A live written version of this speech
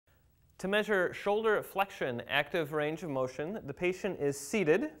To measure shoulder flexion, active range of motion, the patient is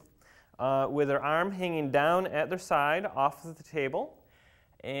seated with their arm hanging down at their side off of the table,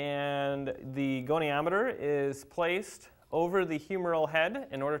 and the goniometer is placed over the humeral head.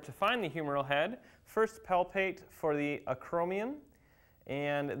 In order to find the humeral head, first palpate for the acromion,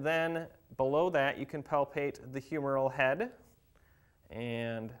 and then below that you can palpate the humeral head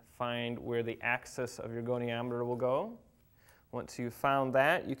and find where the axis of your goniometer will go. Once you've found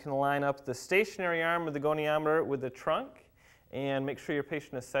that, you can line up the stationary arm of the goniometer with the trunk and make sure your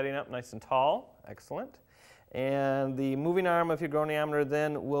patient is setting up nice and tall. Excellent. And the moving arm of your goniometer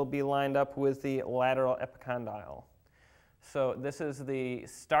then will be lined up with the lateral epicondyle. So this is the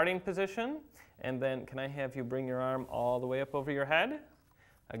starting position, and then can I have you bring your arm all the way up over your head?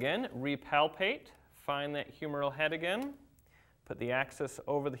 Again, repalpate, find that humeral head again, put the axis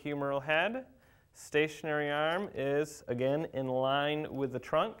over the humeral head. Stationary arm is, again, in line with the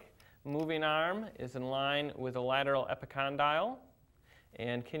trunk. Moving arm is in line with the lateral epicondyle.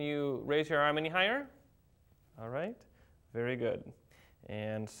 And can you raise your arm any higher? All right, very good.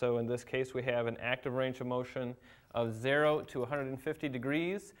 And so in this case, we have an active range of motion of 0 to 150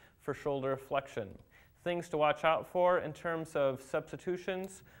 degrees for shoulder flexion. Things to watch out for in terms of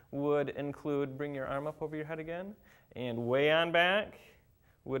substitutions would include bring your arm up over your head again, and way on back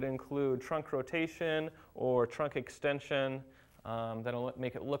would include trunk rotation or trunk extension. That'll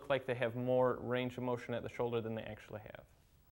make it look like they have more range of motion at the shoulder than they actually have.